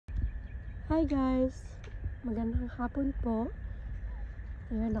Hi guys! Magandang hapon po.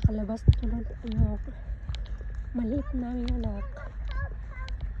 Ayan, nakalabas na naman yung maliit naming anak.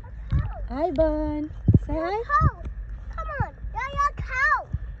 Hi, Bun! Say hi! Cow! Come on! You're a cow!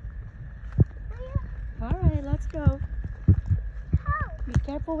 Alright, let's go. Cow! Be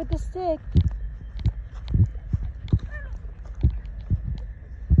careful with the stick.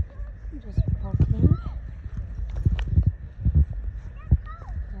 Just walking.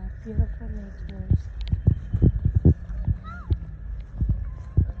 Beautiful natures.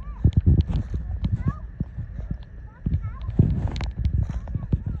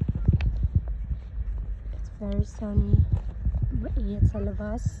 It's very sunny. Mainit sa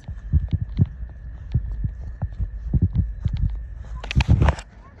labas.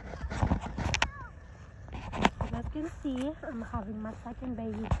 As you guys can see, I'm having my second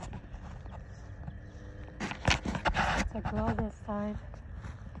baby. It's a girl this time.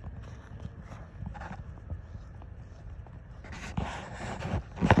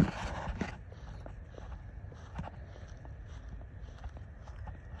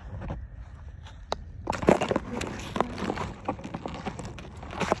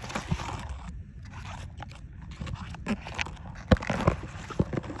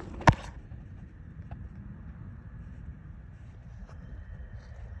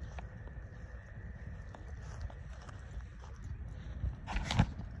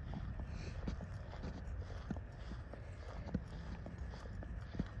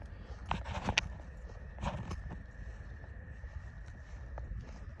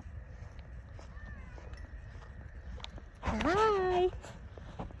 Hi!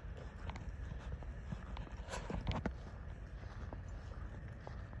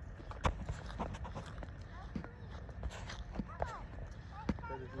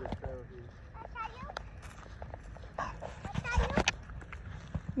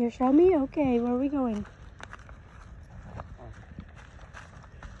 You show me? Okay, where are we going?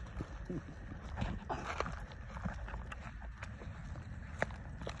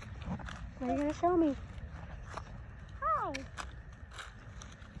 What are you gonna show me? Hi!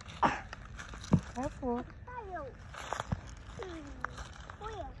 Careful.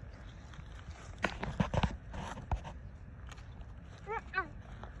 Where?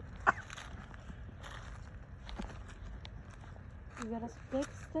 You got a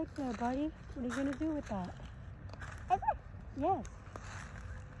stick there, buddy. What are you gonna do with that? Is it? Yes.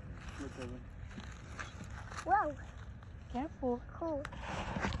 Whoa! Careful. Cool.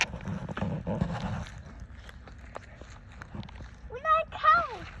 We're not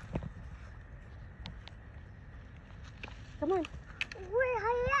cows! Come on. Where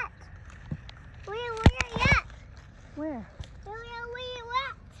are you at? Where are you at? Where? Where you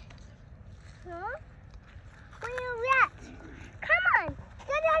at? Huh? Where you at? Come on!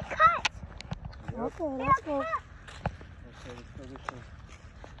 Get a cut! Okay, let's go. Cut. Okay, let's go this way.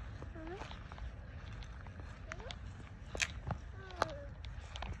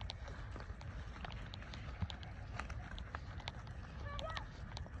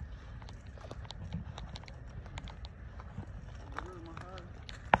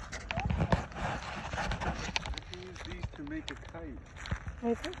 To make a kite.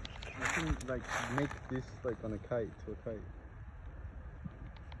 Okay. I can like make this like on a kite to a kite.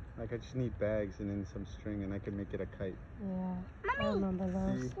 Like I just need bags and then some string and I can make it a kite. Yeah, I remember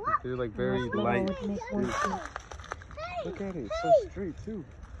those. See, they're like very Yes, Mama light. would make one too. Hey! Look at it, it's Hey! so straight too.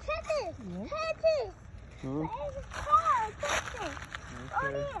 Check this! Yeah. Check this! Huh? There's a car! Check this! Oh,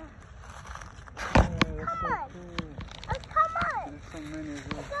 Okay. yeah. Yeah, that's Come so on. cool. Oh, come on! There's so many as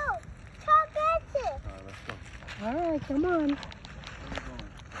well. Go! Check this! Alright, let's go. Alright, come on. Where are we going?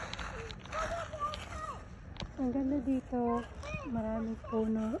 Ang ganda dito. Maraming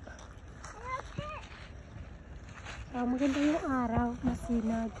puno. Maganda yung araw.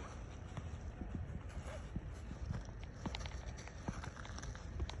 Masinag.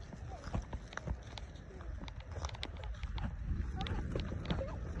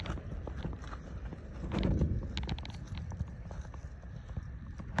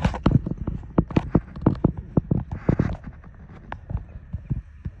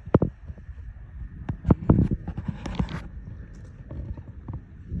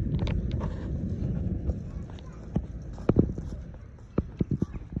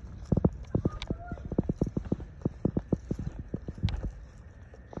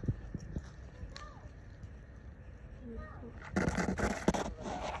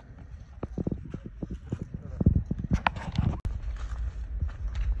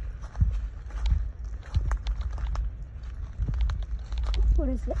 What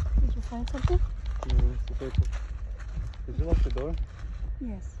is it? Did you find something? Yeah, it's the paper. Did you lock the door?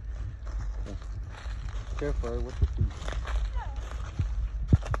 Yes. Careful, watch your feet.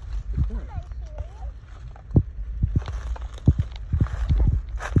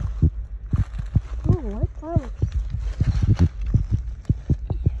 Oh, what else?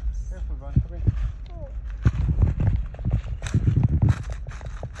 Careful, Vaughn. Come here.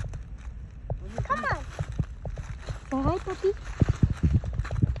 Come on. Say hi, puppy.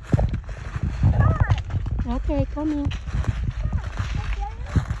 Come on. Okay, coming.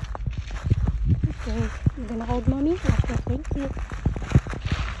 Okay, you gonna hold mommy? Okay, thank you.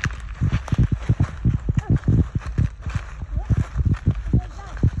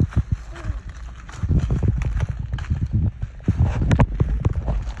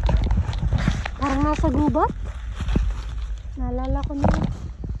 Parang nasa gubat. Naalala ko na.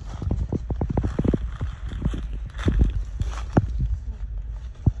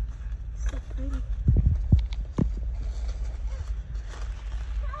 So pretty.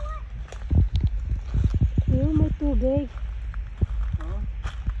 Ew, may tubig. Huh?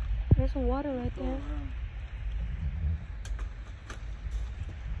 There's water right there.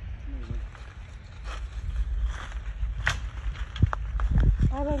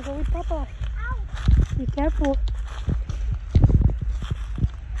 Ivan, go with Papa. Be careful.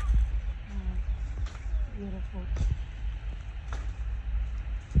 Beautiful.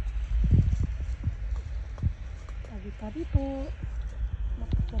 Tabi-tabi po.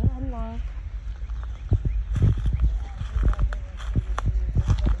 Mapapiraan lang.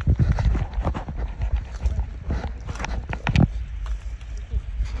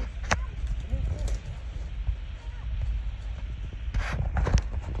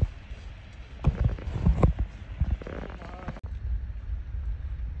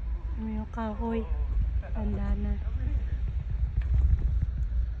 May kahoy. Tanda na.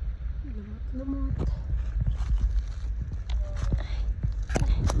 Lumot-lumot.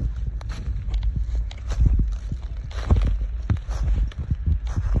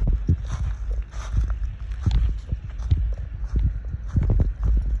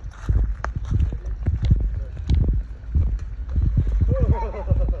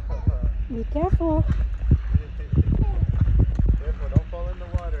 Be careful. Careful, don't fall in the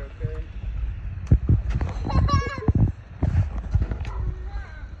water, okay?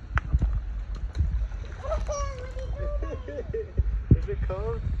 Is it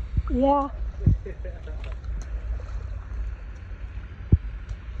cold? Yeah.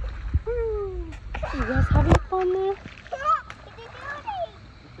 You guys having fun there?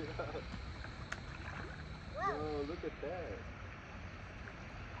 Whoa, look at that.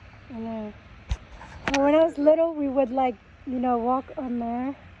 I know. And when I was little, we would walk on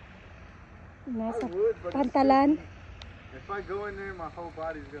there. Nice I would, but it's pantalan. sticky. If I go in there, my whole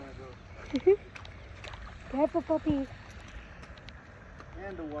body's gonna go. Careful, puppy.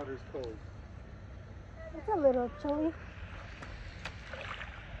 And the water's cold. It's a little chilly.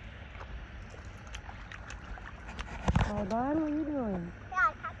 Ivan, what are you doing?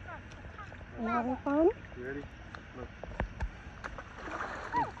 Are you having fun? You ready? Look.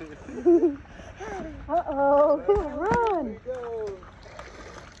 Uh-oh, run!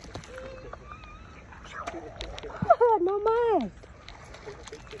 No mask.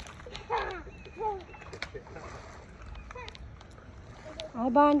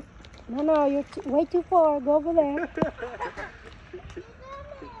 Ivan, no, you're way too far. Go over there. What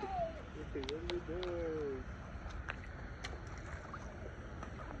are you doing?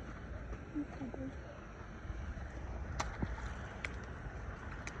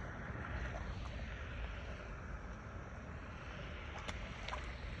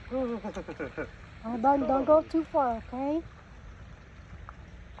 Ivan, don't go too far, okay?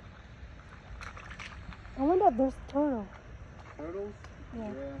 I wonder if there's a turtle. Turtles?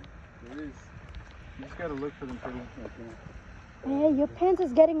 Yeah. There is. You just gotta look for them turtles. Hey, your pants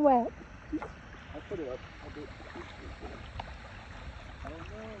is getting wet. I'll put it up. I'll do it. I don't know.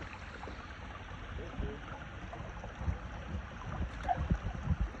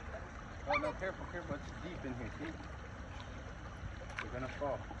 Oh no, careful, careful. It's deep in here. See? You're gonna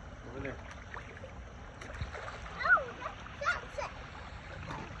fall. Over there.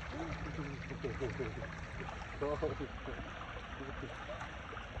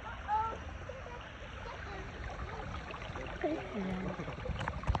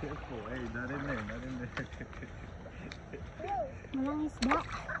 Careful. Hey, not in there, not in there. Walang isda.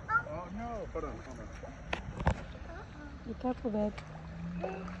 Oh no. Hold on, hold on. Be careful, babe.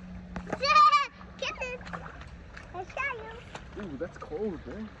 Ooh, that's cold,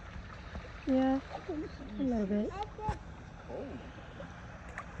 man. Yeah, a little bit. Cold.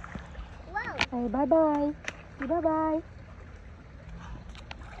 Whoa. Hey, bye-bye. Say bye-bye.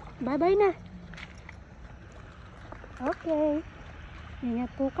 Bye-bye na. Okay. Ingat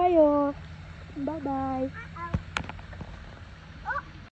po kayo. Bye-bye.